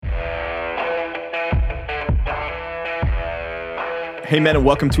Hey men, and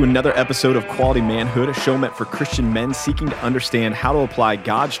welcome to another episode of Quality Manhood, a show meant for Christian men seeking to understand how to apply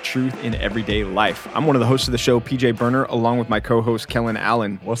God's truth in everyday life. I'm one of the hosts of the show, PJ Burner, along with my co-host, Kellen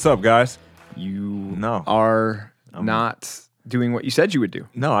Allen. What's up, guys? You are not doing what you said you would do.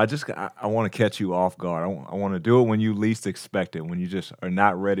 No, I want to catch you off guard. I want to do it when you least expect it, when you just are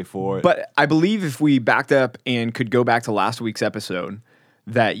not ready for it. But I believe if we backed up and could go back to last week's episode,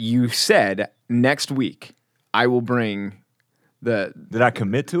 that you said next week I will bring the... Did I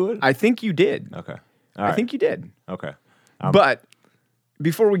commit to it? I think you did. Okay. All I right. think you did. Okay. But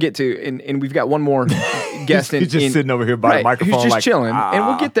before we get to, and we've got one more guest He's just sitting over here by the microphone. Who's just like, chilling, and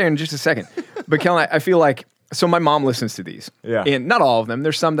we'll get there in just a second. But Kellen, I feel like, so my mom listens to these. Yeah. And not all of them.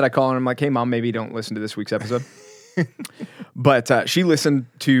 There's some that I call and I'm like, hey, Mom, maybe don't listen to this week's episode. But she listened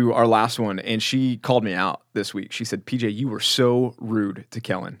to our last one, and she called me out this week. She said, PJ, you were so rude to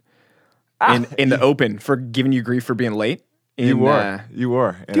Kellen in the open for giving you grief for being late. You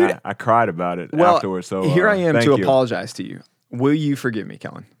were. And dude, I cried about it well, afterwards. So here I am to you. apologize to you. Will you forgive me,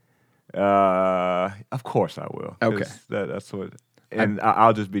 Kellen? Of course I will. 'Cause Okay. That's what... And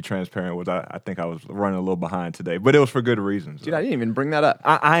I'll just be transparent with I think I was running a little behind today, but it was for good reasons. Dude, I didn't even bring that up.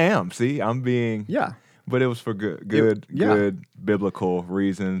 I am. See, I'm being... Yeah. But it was for good biblical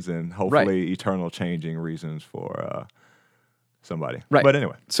reasons and hopefully eternal changing reasons for somebody. Right. But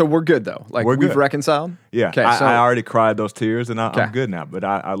anyway. So we're good, though. Like, We're we've good. reconciled? Yeah. Okay, I already cried those tears and Okay. I'm good now. But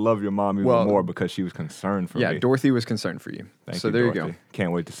I love your mom even more because she was concerned for yeah, me. Dorothy was concerned for you. Thank so you, there Dorothy. you go.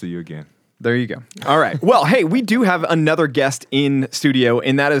 Can't wait to see you again. There you go. All right. Well, hey, we do have another guest in studio,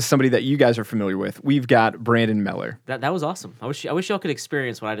 and that is somebody that you guys are familiar with. We've got Brandon Meller. That was awesome. I wish y'all could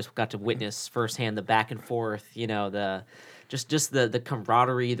experience what I just got to witness firsthand, the back and forth, the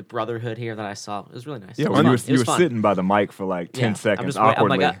camaraderie, the brotherhood here that I saw. It was really nice. Yeah, It was when fun. you It were was fun. sitting by the mic for like 10 I'm seconds just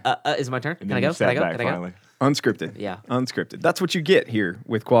awkwardly. I'm like, is it my turn? and Can I then go? you sat Can I back go? finally. Unscripted. Yeah. Unscripted. That's what you get here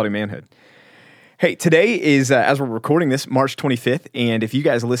with Quality Manhood. Hey, today is, as we're recording this, March 25th, and if you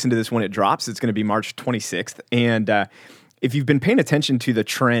guys listen to this when it drops, it's going to be March 26th. And if you've been paying attention to the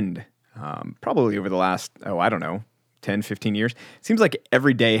trend, probably over the last, 10, 15 years, it seems like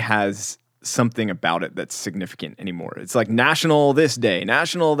every day has something about it that's significant anymore. It's like National this day,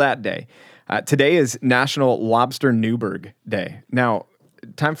 National that day. Today is National Lobster Newburg Day. Now,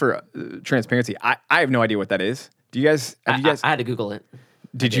 time for transparency. I have no idea what that is. Do you guys? I had to Google it.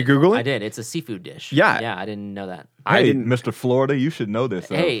 Did you Google it? I did. It's a seafood dish. Yeah. Yeah, I didn't know that. I Hey, didn't- Mr. Florida, you should know this.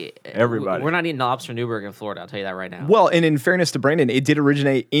 Hey, everybody. we're not eating lobster Newburg in Florida. I'll tell you that right now. Well, and in fairness to Brandon, it did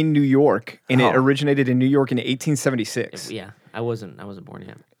originate in New York, and it Oh. originated in New York in 1876. Yeah, I wasn't born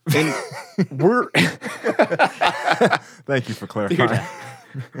yet. And we're Thank you for clarifying.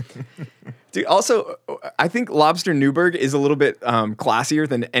 dude, also, I think Lobster Newburg is a little bit classier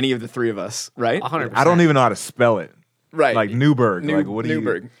than any of the three of us, right? 100%. I don't even know how to spell it. Right. Like Newburg. Like what do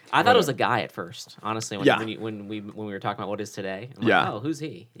Newburg. you? I thought it was a guy at first, honestly. When, Yeah. when we were talking about what is today, I'm Yeah. like, oh, who's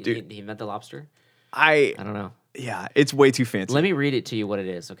he? Dude. He invented lobster? I I don't know. yeah, it's way too fancy. Let me read it to you what it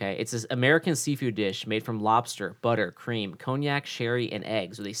is, okay? It's this American seafood dish made from lobster, butter, cream, cognac, sherry, and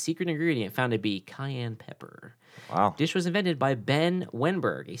eggs with a secret ingredient found to be cayenne pepper. Wow. Dish was invented by Ben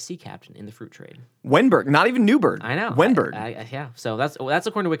Wenberg, a sea captain in the fruit trade. Wenberg, not even Newburg. I know. Wenberg. Yeah. So that's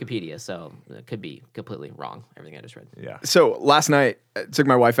according to Wikipedia, so it could be completely wrong, everything I just read. Yeah. So last night, I took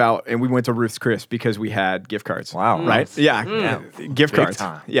my wife out and we went to Ruth's Chris because we had gift cards. Wow. Right? Nice. Yeah. Gift Big cards.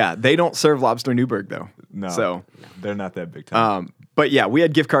 time. Yeah. They don't serve Lobster Newburg though. No. So, They're not that big time. but yeah, we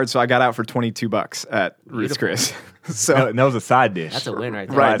had gift cards, so I got out for $22 at Ruth's Chris. So No, that was a side dish. That's a win right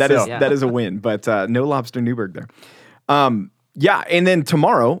there. right, that is itself. Yeah. that is a win, but no Lobster Newburg there. Yeah, and then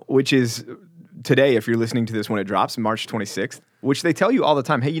tomorrow, which is today, if you're listening to this when it drops, March 26th, which they tell you all the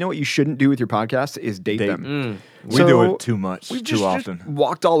time. Hey, you know what you shouldn't do with your podcast is date them. We So do it too much, We've too just often.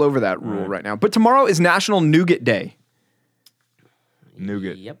 walked all over that rule right now. But tomorrow is National Nougat Day.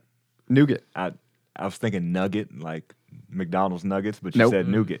 Nougat. Yep. Nougat. I was thinking nugget, like McDonald's nuggets, but you Nope. said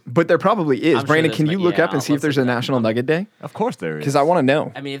nougat. But there probably is. I'm sure Brandon, there's can you look yeah, up and see if let's there's look a that National up. Nugget Day? Of course there is. Because I want to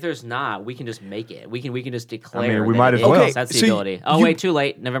know. I mean, if there's not, we can just make it. We can just declare. we that might it as well. is. Okay, That's the so ability. Oh you- wait, too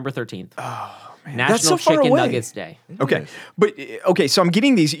late. November 13th. Oh man, National That's so far Chicken away. Nuggets Day. Okay. But, okay, so I'm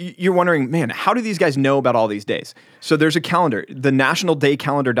getting these. You're wondering, man, how do these guys know about all these days? So there's a calendar, the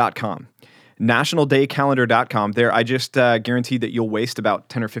nationaldaycalendar.com. Nationaldaycalendar.com. There, I just guarantee that you'll waste about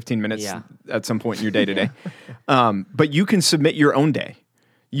 10 or 15 minutes Yeah. at some point in your day today. But you can submit your own day.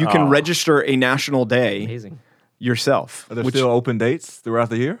 You can register a national day Amazing. yourself. Are there which still open dates throughout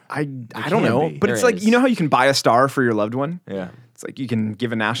the year? I don't can know. be. But There it's like, is. you know how you can buy a star for your loved one? Yeah. It's like you can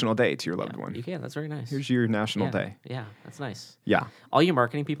give a national day to your loved one. You can. That's very nice. Here's your national yeah. day. Yeah, that's nice. Yeah. All you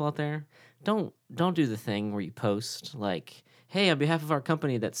marketing people out there, don't do the thing where you post like, hey, on behalf of our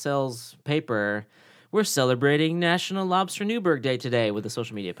company that sells paper, we're celebrating National Lobster Newburgh Day today with a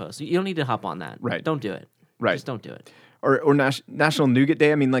social media post. You don't need to hop on that. Right. Don't do it. Right. Just don't do it. Or National Nougat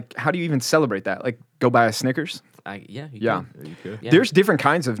Day. I mean, like, how do you even celebrate that? Like, go buy a Snickers? Yeah. You could. Yeah. There's different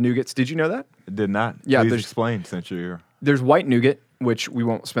kinds of nougats. Did you know that? Did not. Yeah, Please explain since you're here. There's white nougat, which we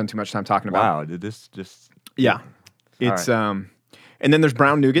won't spend too much time talking about. Wow, did this just... Yeah. It's and then there's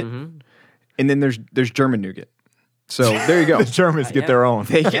brown nougat, and then there's German nougat. So there you go. The Germans get their own.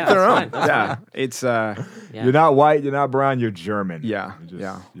 They get their own. That's Yeah. fine. It's You're not white, you're not brown, you're German. Yeah, You're just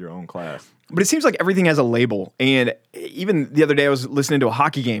yeah. your own class. But it seems like everything has a label. And even the other day, I was listening to a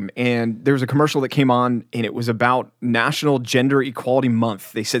hockey game, and there was a commercial that came on, and it was about National Gender Equality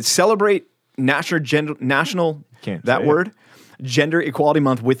Month. They said, celebrate National Can't that say word, Gender Equality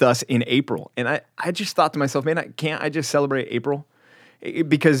Month with us in April. And I just thought to myself, man, can't I just celebrate April?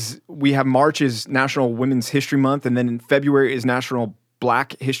 Because we have March is National Women's History Month, and then in February is National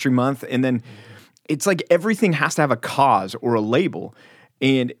Black History Month. And then it's like everything has to have a cause or a label.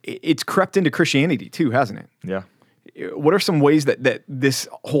 And it's crept into Christianity too, hasn't it? Yeah. What are some ways that this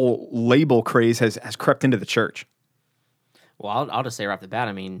whole label craze has crept into the church? Well, I'll just say right off the bat,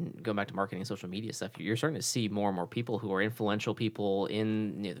 I mean, going back to marketing and social media stuff, you're starting to see more and more people who are influential people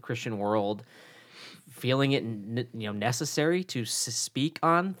in the Christian world feeling it necessary to speak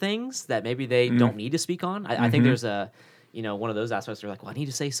on things that maybe they don't need to speak on. I think there's a one of those aspects. They're like, well, I need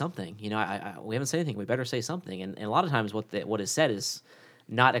to say something. We haven't said anything. We better say something. And a lot of times, what is said is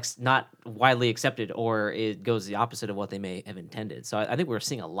not widely accepted, or it goes the opposite of what they may have intended. So I think we're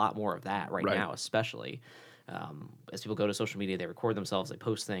seeing a lot more of that right now, especially as people go to social media, they record themselves, they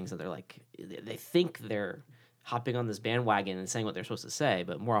post things, and they're like, they think they're hopping on this bandwagon and saying what they're supposed to say,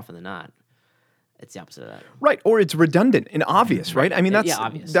 but more often than not, it's the opposite of that. Right, or it's redundant and obvious, right? I mean,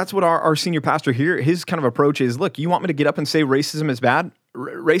 obvious. That's what our senior pastor here, his kind of approach is, look, you want me to get up and say racism is bad?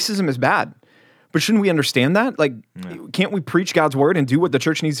 Racism is bad. But shouldn't we understand that? Like, can't we preach God's word and do what the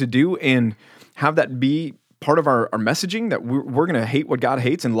church needs to do and have that be part of our messaging, that we're going to hate what God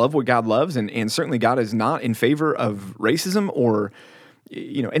hates and love what God loves? And certainly God is not in favor of racism or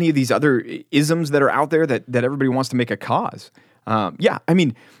any of these other isms that are out there that everybody wants to make a cause. I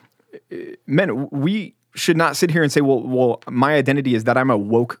mean, men, we should not sit here and say, well, my identity is that I'm a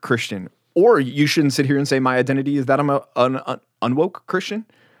woke Christian. Or you shouldn't sit here and say my identity is that I'm an unwoke Christian.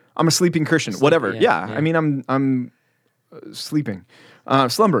 I'm a sleeping Christian, whatever. Yeah. I mean, I'm sleeping,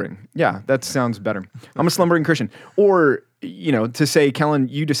 slumbering. Yeah, that sounds better. I'm a slumbering Christian. Or, to say, Kellen,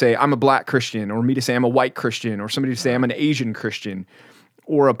 you to say I'm a black Christian, or me to say I'm a white Christian, or somebody to say I'm an Asian Christian,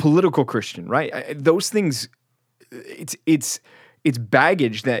 or a political Christian, right? Those things, it's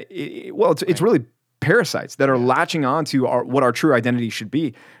baggage that, it's really parasites that are latching on to what our true identity should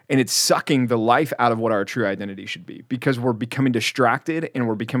be, and it's sucking the life out of what our true identity should be, because we're becoming distracted and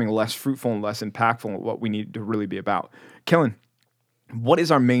we're becoming less fruitful and less impactful at what we need to really be about. Kellen, what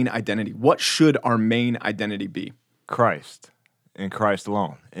is our main identity? What should our main identity be? Christ and Christ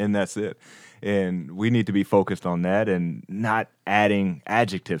alone, and that's it. And we need to be focused on that and not adding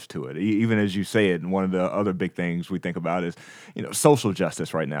adjectives to it. Even as you say it, and one of the other big things we think about is, social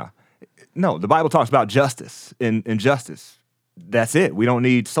justice right now. No, the Bible talks about justice and justice. That's it. We don't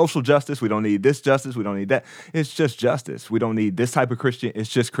need social justice. We don't need this justice. We don't need that. It's just justice. We don't need this type of Christian. It's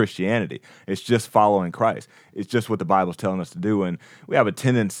just Christianity. It's just following Christ. It's just what the Bible's telling us to do. And we have a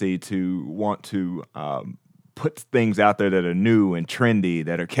tendency to want to put things out there that are new and trendy,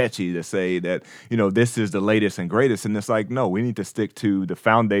 that are catchy, to say that, this is the latest and greatest. And it's like, no, we need to stick to the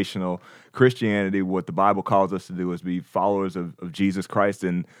foundational Christianity. What the Bible calls us to do is be followers of Jesus Christ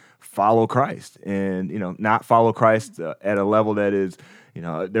and follow Christ, and not follow Christ at a level that is,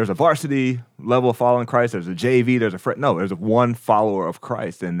 there's a varsity level of following Christ, there's a JV, there's there's one follower of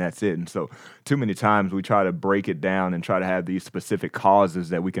Christ, and that's it. And so too many times we try to break it down and try to have these specific causes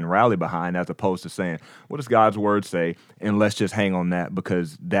that we can rally behind, as opposed to saying, what does God's word say, and let's just hang on that,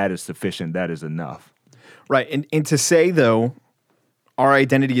 because that is sufficient, that is enough. Right, and to say, though, our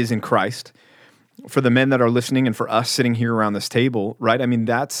identity is in Christ, for the men that are listening and for us sitting here around this table, right? I mean,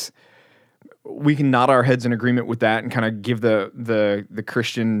 we can nod our heads in agreement with that and kind of give the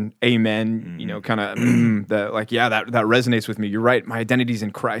Christian amen, kind of that resonates with me. You're right. My identity's in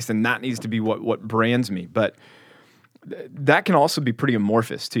Christ, and that needs to be what brands me. But that can also be pretty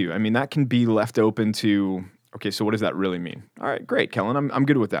amorphous too. I mean, that can be left open to, okay, so what does that really mean? All right, great, Kellen. I'm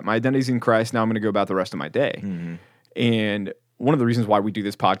good with that. My identity's in Christ. Now I'm going to go about the rest of my day. Mm-hmm. And one of the reasons why we do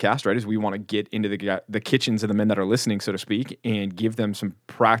this podcast, right, is we want to get into the kitchens of the men that are listening, so to speak, and give them some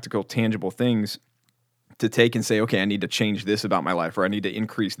practical, tangible things to take and say, okay, I need to change this about my life, or I need to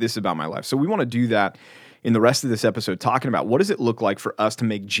increase this about my life. So we want to do that in the rest of this episode, talking about what does it look like for us to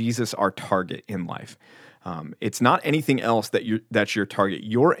make Jesus our target in life. It's not anything else that's your target.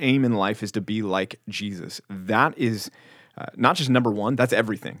 Your aim in life is to be like Jesus. That is not just number one, that's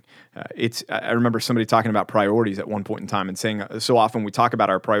everything. I remember somebody talking about priorities at one point in time and saying, so often we talk about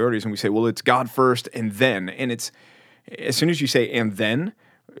our priorities and we say, well, it's God first and then. And it's, as soon as you say and then,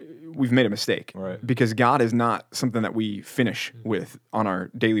 we've made a mistake, right? Because God is not something that we finish with on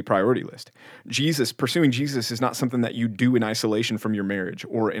our daily priority list. Pursuing Jesus is not something that you do in isolation from your marriage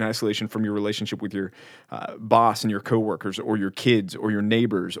or in isolation from your relationship with your boss and your coworkers or your kids or your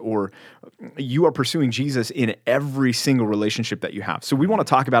neighbors, or you are pursuing Jesus in every single relationship that you have. So we want to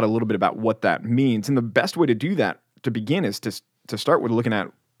talk about a little bit about what that means. And the best way to do that to begin is to start with looking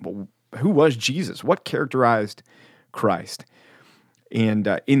at, well, who was Jesus? What characterized Christ? And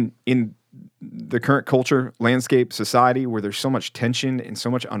in the current culture, landscape, society, where there's so much tension and so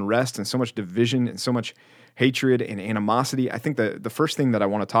much unrest and so much division and so much hatred and animosity, I think the first thing that I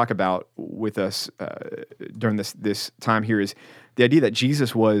want to talk about with us during this time here is the idea that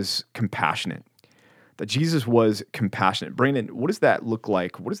Jesus was compassionate. That Jesus was compassionate. Brandon, what does that look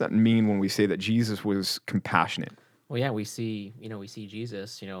like? What does that mean when we say that Jesus was compassionate? Well, yeah, we see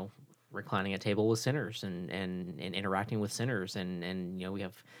Jesus, reclining at table with sinners and interacting with sinners, and we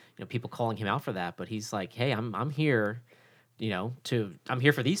have people calling him out for that, but he's like, hey, I'm here, I'm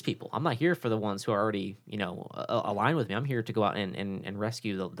here for these people. I'm not here for the ones who are already aligned with me. I'm here to go out and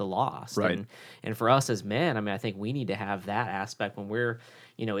rescue the lost. Right. And for us as men, I mean, I think we need to have that aspect when we're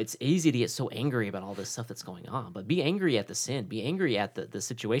it's easy to get so angry about all this stuff that's going on, but be angry at the sin, be angry at the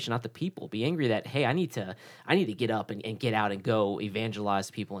situation, not the people. Be angry that, hey, I need to get up and get out and go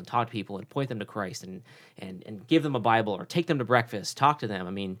evangelize people and talk to people and point them to Christ and give them a Bible or take them to breakfast, talk to them.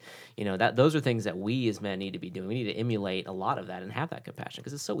 I mean, that those are things that we as men need to be doing. We need to emulate a lot of that and have that compassion,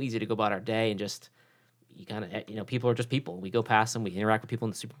 because it's so easy to go about our day and just you kind of people are just people. We go past them, we interact with people in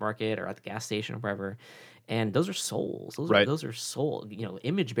the supermarket or at the gas station or wherever. And those are souls. Those are soul,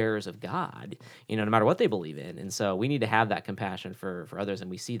 image bearers of God, no matter what they believe in. And so we need to have that compassion for others. And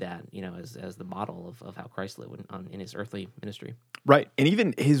we see that, as the model of how Christ lived in his earthly ministry. Right. And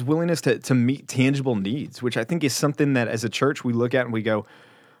even his willingness to meet tangible needs, which I think is something that as a church we look at and we go,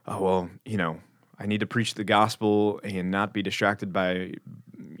 oh, well, I need to preach the gospel and not be distracted by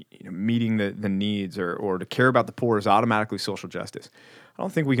meeting the needs or to care about the poor is automatically social justice. I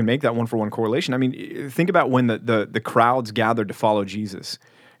don't think we can make that one-for-one correlation. I mean, think about when the crowds gathered to follow Jesus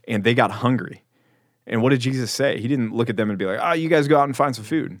and they got hungry. And what did Jesus say? He didn't look at them and be like, oh, you guys go out and find some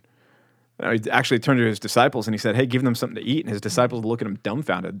food. He actually turned to his disciples and he said, hey, give them something to eat. And his disciples look at him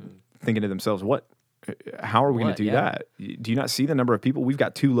dumbfounded, thinking to themselves, what? How are we going to do that? Do you not see the number of people? We've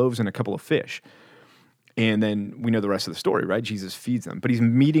got 2 loaves and a couple of fish. And then we know the rest of the story, right? Jesus feeds them, but he's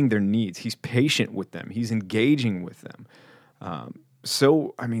meeting their needs. He's patient with them. He's engaging with them.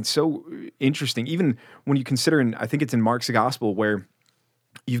 So interesting. Even when you consider, and I think it's in Mark's gospel, where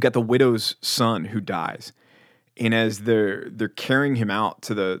you've got the widow's son who dies. And as they're carrying him out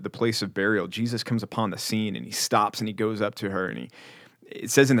to the place of burial, Jesus comes upon the scene and he stops and he goes up to her and it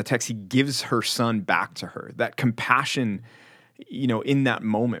says in the text, he gives her son back to her. That compassion, in that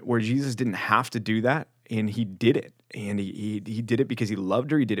moment where Jesus didn't have to do that, and he did it. And he did it because he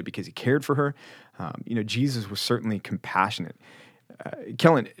loved her. He did it because he cared for her. Jesus was certainly compassionate.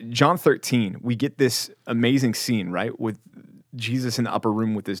 Kellen, John 13, we get this amazing scene, right, with Jesus in the upper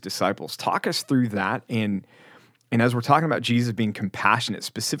room with his disciples. Talk us through that. And as we're talking about Jesus being compassionate,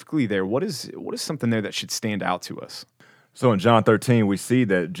 specifically there, what is something there that should stand out to us? So in John 13, we see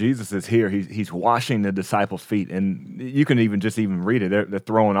that Jesus is here. He's washing the disciples' feet, and you can even read it. They're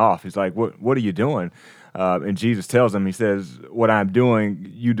thrown off. He's like, "What are you doing?" And Jesus tells them, he says, "What I'm doing,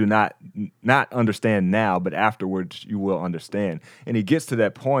 you do not understand now, but afterwards you will understand." And he gets to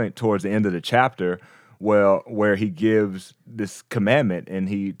that point towards the end of the chapter, where he gives this commandment, and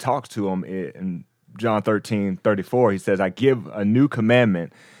he talks to them in John 13:34. He says, "I give a new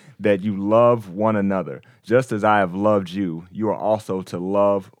commandment, that you love one another. Just as I have loved you, you are also to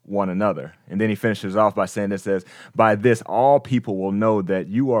love one another." And then he finishes off by saying, it says, "By this all people will know that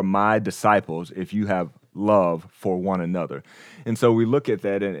you are my disciples if you have love for one another." And so we look at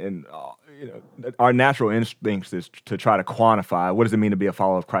that, and our natural instincts is to try to quantify, what does it mean to be a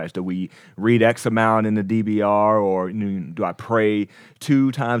follower of Christ? Do we read X amount in the DBR, or do I pray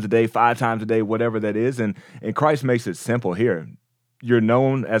 2 times a day, 5 times a day, whatever that is? And Christ makes it simple here. You're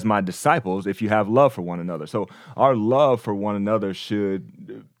known as my disciples if you have love for one another. So our love for one another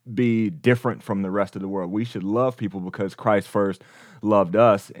should be different from the rest of the world. We should love people because Christ first loved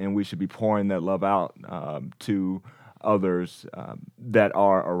us, and we should be pouring that love out to others that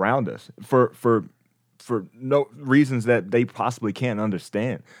are around us for no reasons that they possibly can't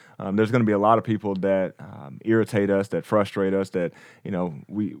understand. There's going to be a lot of people that irritate us, that frustrate us, that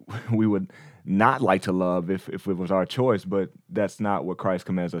we would not like to love if it was our choice, but that's not what Christ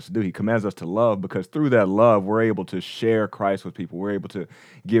commands us to do. He commands us to love because through that love, we're able to share Christ with people. We're able to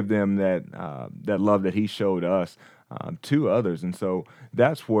give them that love that He showed us to others. And so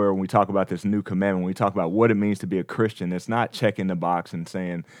that's where, when we talk about this new commandment, when we talk about what it means to be a Christian, it's not checking the box and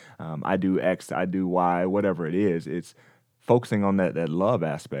saying, I do X, I do Y, whatever it is. It's focusing on that love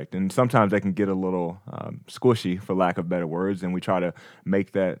aspect. And sometimes that can get a little squishy, for lack of better words, and we try to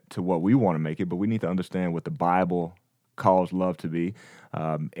make that to what we want to make it, but we need to understand what the Bible calls love to be,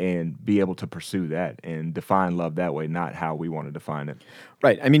 and be able to pursue that and define love that way, not how we want to define it.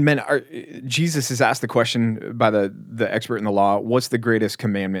 Right. I mean, Jesus is asked the question by the expert in the law, what's the greatest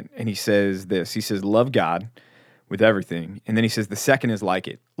commandment? And he says this, he says, love God with everything. And then he says, the second is like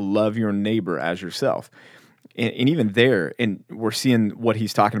it, love your neighbor as yourself. And even there, and we're seeing what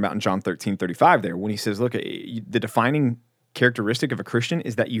he's talking about in John 13:35 there, when he says, look, the defining characteristic of a Christian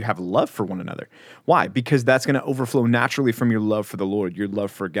is that you have love for one another. Why? Because that's going to overflow naturally from your love for the Lord, your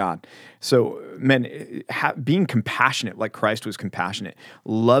love for God. So, men, being compassionate like Christ was compassionate,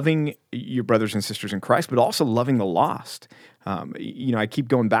 loving your brothers and sisters in Christ, but also loving the lost. I keep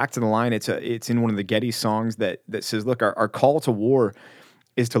going back to the line. It's in one of the Getty songs that says, look, our call to war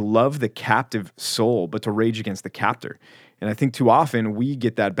is to love the captive soul, but to rage against the captor. And I think too often we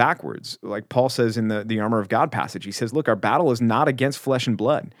get that backwards. Like Paul says in the Armor of God passage, he says, look, our battle is not against flesh and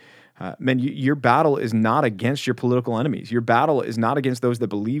blood. Men, your battle is not against your political enemies. Your battle is not against those that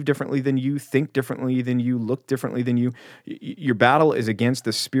believe differently than you, think differently than you, look differently than you. Your battle is against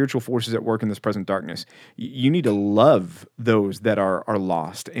the spiritual forces at work in this present darkness. You need to love those that are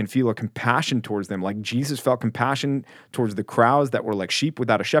lost and feel a compassion towards them, like Jesus felt compassion towards the crowds that were like sheep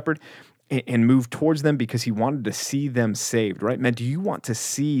without a shepherd, and move towards them because he wanted to see them saved, right? Man, do you want to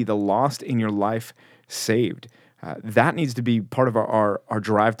see the lost in your life saved? That needs to be part of our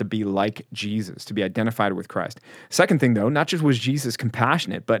drive to be like Jesus, to be identified with Christ. Second thing, though, not just was Jesus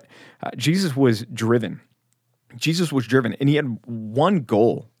compassionate, but Jesus was driven. Jesus was driven, and he had one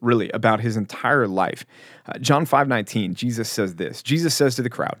goal, really, about his entire life. John 5:19, Jesus says this. Jesus says to the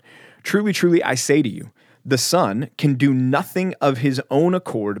crowd, truly, truly, I say to you, the Son can do nothing of his own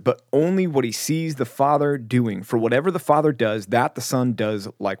accord, but only what he sees the Father doing. For whatever the Father does, that the Son does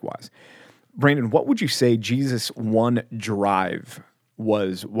likewise. Brandon, what would you say Jesus' one drive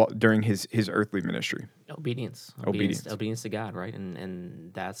was during his earthly ministry? Obedience to God, right?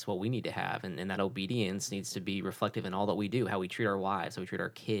 And that's what we need to have. And that obedience needs to be reflective in all that we do, how we treat our wives, how we treat our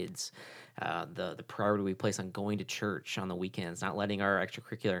kids, the priority we place on going to church on the weekends, not letting our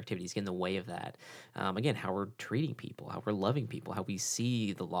extracurricular activities get in the way of that. Again, how we're treating people, how we're loving people, how we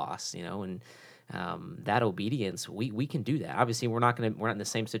see the lost, and that obedience, we can do that. Obviously, we're not in the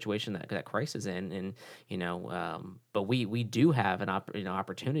same situation that Christ is in, and but we do have an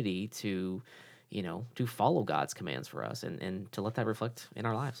opportunity to follow God's commands for us and to let that reflect in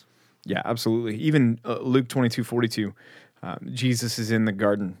our lives. Yeah, absolutely. Even Luke 22:42, Jesus is in the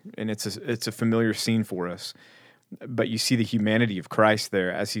garden, and it's a familiar scene for us. But you see the humanity of Christ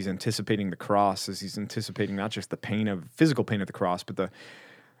there as he's anticipating the cross, as he's anticipating not just the physical pain of the cross, but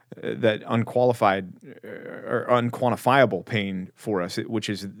that unqualified or unquantifiable pain for us, which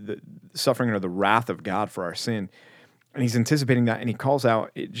is the suffering or the wrath of God for our sin. And he's anticipating that, and he calls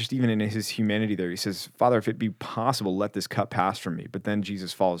out, just even in his humanity there, he says, Father, if it be possible, let this cup pass from me. But then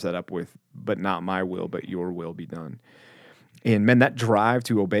Jesus follows that up with, but not my will, but your will be done. And man, that drive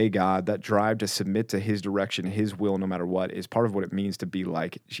to obey God, that drive to submit to his direction, his will, no matter what, is part of what it means to be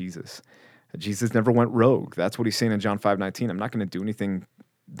like Jesus. Jesus never went rogue. That's what he's saying in John 5:19. I'm not going to do anything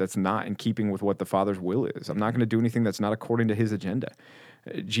that's not in keeping with what the Father's will is. I'm not going to do anything that's not according to his agenda.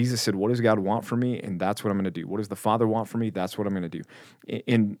 Jesus said, what does God want from me? And that's what I'm going to do. What does the Father want from me? That's what I'm going to do.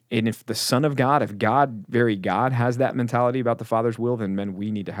 And if the Son of God, if God, very God, has that mentality about the Father's will, then men,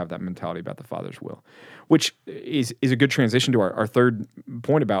 we need to have that mentality about the Father's will, which is a good transition to our third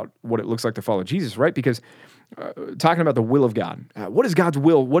point about what it looks like to follow Jesus, right? Because talking about the will of God, what is God's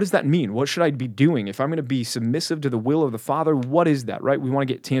will? What does that mean? What should I be doing? If I'm going to be submissive to the will of the Father, what is that, right? We want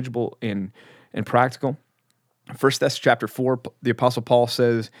to get tangible and practical. 1 Thess chapter 4, the Apostle Paul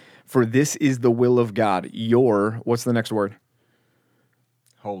says, for this is the will of God, what's the next word?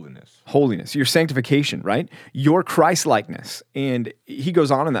 Holiness, your sanctification, right? Your Christ-likeness. And he goes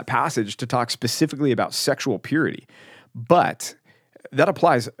on in that passage to talk specifically about sexual purity. But that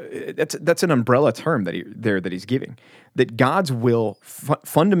applies. That's an umbrella term that he's giving. That God's will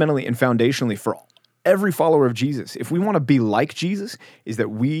fundamentally and foundationally for every follower of Jesus, if we want to be like Jesus, is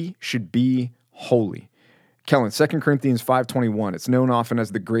that we should be holy. Kellen, 2 Corinthians 5:21. It's known often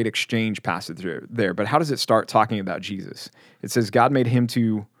as the great exchange passage there. But how does it start talking about Jesus? It says, God made him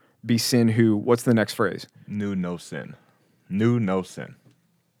to be sin who, what's the next phrase? Knew no sin. Knew no sin.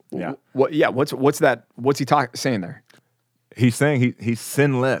 Yeah. What's that? What's he saying there? He's saying he's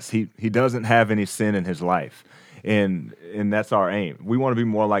sinless. He doesn't have any sin in his life. And that's our aim. We want to be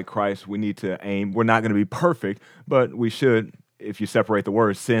more like Christ. We need to aim. We're not going to be perfect, but we should, if you separate the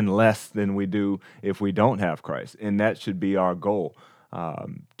words, sin less than we do if we don't have Christ. And that should be our goal,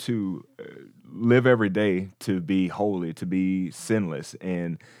 to live every day to be holy, to be sinless,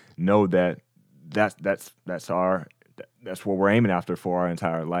 and know that that's what we're aiming after for our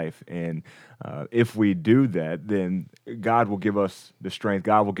entire life. And if we do that, then God will give us the strength.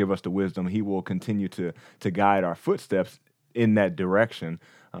 God will give us the wisdom. He will continue to guide our footsteps in that direction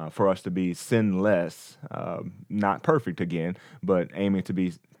for us to be sinless, not perfect again, but aiming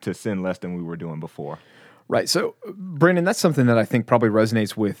to sin less than we were doing before. Right. So, Brandon, that's something that I think probably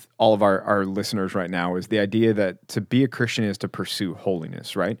resonates with all of our listeners right now, is the idea that to be a Christian is to pursue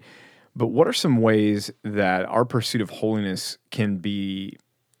holiness, right? But what are some ways that our pursuit of holiness can be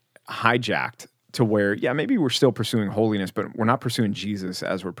hijacked to where, maybe we're still pursuing holiness, but we're not pursuing Jesus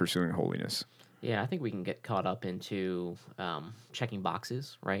as we're pursuing holiness? Yeah, I think we can get caught up into checking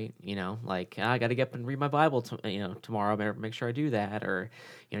boxes, right? Like I got to get up and read my Bible, tomorrow. Better make sure I do that, or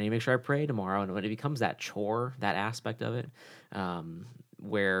you make sure I pray tomorrow. And when it becomes that chore, that aspect of it,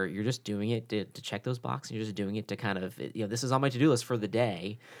 where you're just doing it to check those boxes, you're just doing it to kind of, this is on my to-do list for the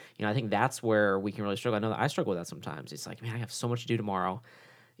day. I think that's where we can really struggle. I know that I struggle with that sometimes. It's like, man, I have so much to do tomorrow.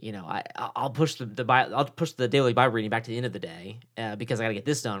 I'll push the daily Bible reading back to the end of the day because I got to get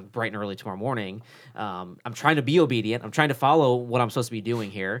this done bright and early tomorrow morning. I'm trying to be obedient. I'm trying to follow what I'm supposed to be doing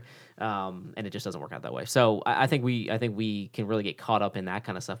here, and it just doesn't work out that way. So I think we can really get caught up in that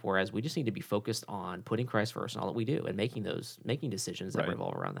kind of stuff. Whereas we just need to be focused on putting Christ first in all that we do and making decisions that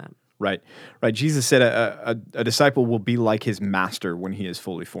revolve around that. Right. Jesus said a disciple will be like his master when he is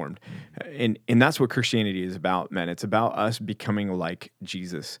fully formed. And that's what Christianity is about, man. It's about us becoming like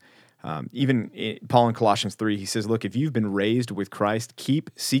Jesus. Even Paul in Colossians 3, he says, look, if you've been raised with Christ,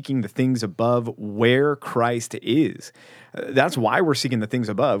 keep seeking the things above where Christ is. That's why we're seeking the things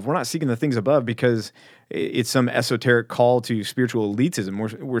above. We're not seeking the things above because it's some esoteric call to spiritual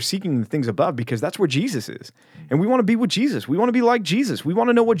elitism. We're seeking the things above because that's where Jesus is. And we want to be with Jesus. We want to be like Jesus. We want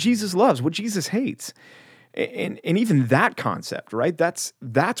to know what Jesus loves, what Jesus hates. And even that concept, right? That's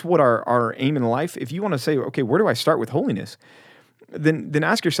what our aim in life. If you want to say, okay, where do I start with holiness? Then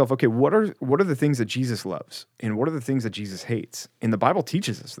ask yourself, okay, what are the things that Jesus loves, and what are the things that Jesus hates? And the Bible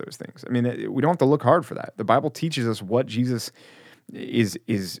teaches us those things. I mean, we don't have to look hard for that. The Bible teaches us what Jesus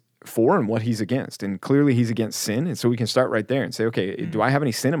is for and what he's against, and clearly he's against sin. And so we can start right there and say, okay, do I have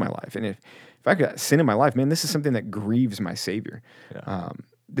any sin in my life? And if I got sin in my life, man, this is something that grieves my Savior. Yeah.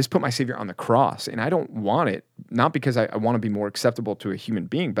 This put my Savior on the cross, and I don't want it, not because I want to be more acceptable to a human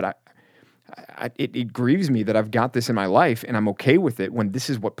being, but it grieves me that I've got this in my life, and I'm okay with it when this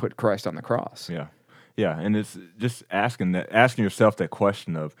is what put Christ on the cross. Yeah, and it's just asking yourself that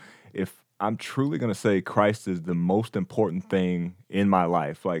question of, if I'm truly going to say Christ is the most important thing in my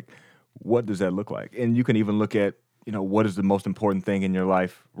life, like, what does that look like? And you can even look at, what is the most important thing in your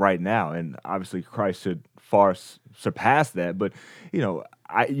life right now? And obviously Christ should far surpass that, but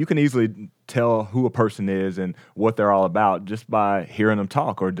you can easily tell who a person is and what they're all about just by hearing them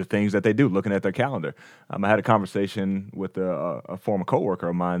talk or the things that they do, looking at their calendar. I had a conversation with a former coworker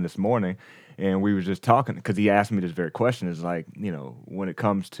of mine this morning, and we were just talking because he asked me this very question: is like, when it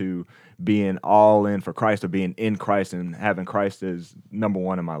comes to being all in for Christ or being in Christ and having Christ as number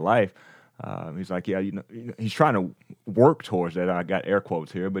one in my life. He's like, he's trying to work towards that. I got air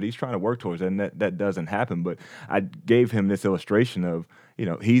quotes here, but he's trying to work towards that, and that doesn't happen. But I gave him this illustration of,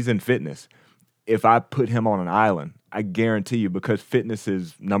 he's in fitness. If I put him on an island, I guarantee you, because fitness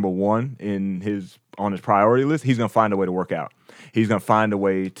is number one on his priority list, he's going to find a way to work out. He's going to find a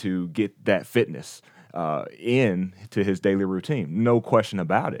way to get that fitness in to his daily routine. No question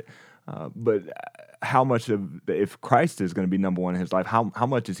about it. But how much if Christ is going to be number one in his life, how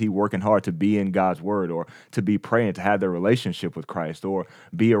much is he working hard to be in God's word, or to be praying, to have their relationship with Christ, or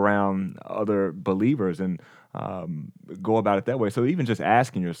be around other believers and go about it that way? So even just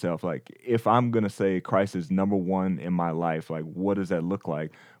asking yourself, like, if I'm going to say Christ is number one in my life, like, what does that look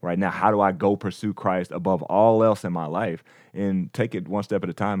like right now? How do I go pursue Christ above all else in my life and take it one step at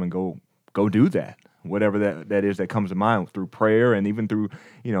a time and go do that? whatever that is that comes to mind through prayer and even through,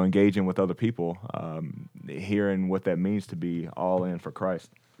 engaging with other people, hearing what that means to be all in for Christ.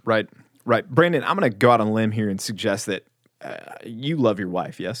 Right. Brandon, I'm going to go out on a limb here and suggest that you love your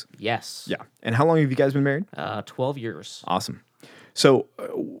wife, yes? Yes. Yeah. And how long have you guys been married? 12 years. Awesome. So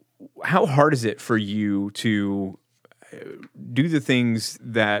how hard is it for you to do the things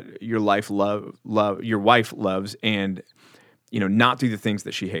that your wife loves and not do the things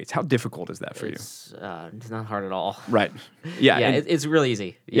that she hates? How difficult is that for you? It's not hard at all. Right. Yeah. Yeah, and- it's really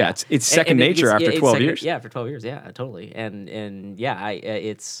easy. Yeah, it's second nature after 12 years. Yeah, after 12 years. Yeah, totally. And yeah,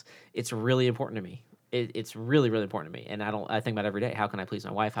 it's really important to me. It's really, really important to me. And I think about it every day. How can I please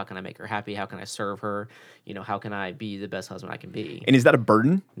my wife? How can I make her happy? How can I serve her? How can I be the best husband I can be? And is that a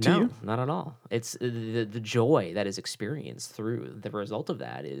burden to No, you? not at all. It's the joy that is experienced through the result of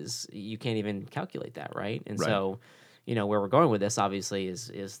that is you can't even calculate that, right? And Right. so, where we're going with this obviously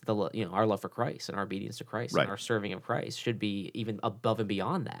is our love for Christ and our obedience to Christ Right. and our serving of Christ should be even above and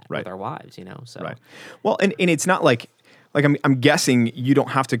beyond that Right. with our wives, So Right. Well, and it's not like I'm guessing you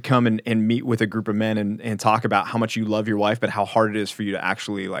don't have to come and meet with a group of men and talk about how much you love your wife, but how hard it is for you to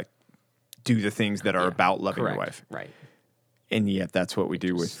actually do the things that are Yeah, about loving correct. your wife. Right. And yet that's what we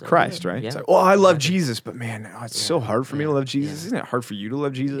do with so Christ, good. right? Yeah. It's like, well, I love Jesus, but man, it's so hard for me to Yeah. love Jesus. Yeah. Isn't it hard for you to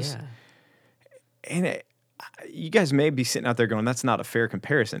love Jesus? Yeah. And you guys may be sitting out there going, that's not a fair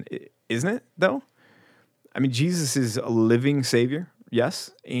comparison. Isn't it, though? I mean, Jesus is a living Savior,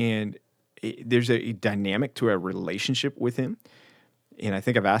 yes, and there's a dynamic to a relationship with Him. And I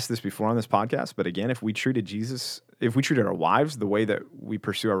think I've asked this before on this podcast, but again, if we treated our wives the way that we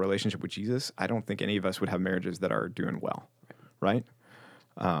pursue our relationship with Jesus, I don't think any of us would have marriages that are doing well, right?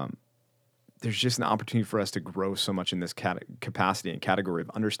 There's just an opportunity for us to grow so much in this capacity and category of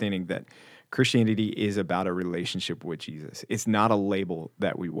understanding that Christianity is about a relationship with Jesus. It's not a label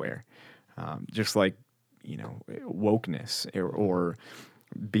that we wear. Just like, wokeness or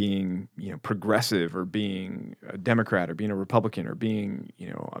being, progressive or being a Democrat or being a Republican or being,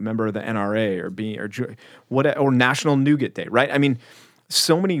 a member of the NRA or National Nougat Day, right? I mean,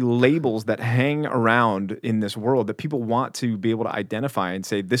 so many labels that hang around in this world that people want to be able to identify and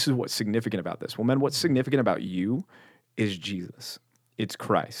say, this is what's significant about this. Well, man, what's significant about you is Jesus. It's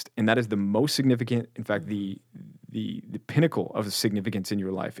Christ. And that is the most significant, in fact, the pinnacle of significance in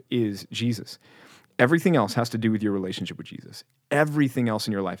your life is Jesus. Everything else has to do with your relationship with Jesus. Everything else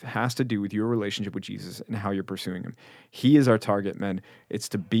in your life has to do with your relationship with Jesus and how you're pursuing Him. He is our target, man. It's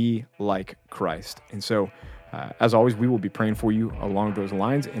to be like Christ. And so, as always, we will be praying for you along those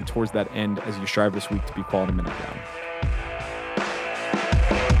lines and towards that end as you strive this week to be quality men of God.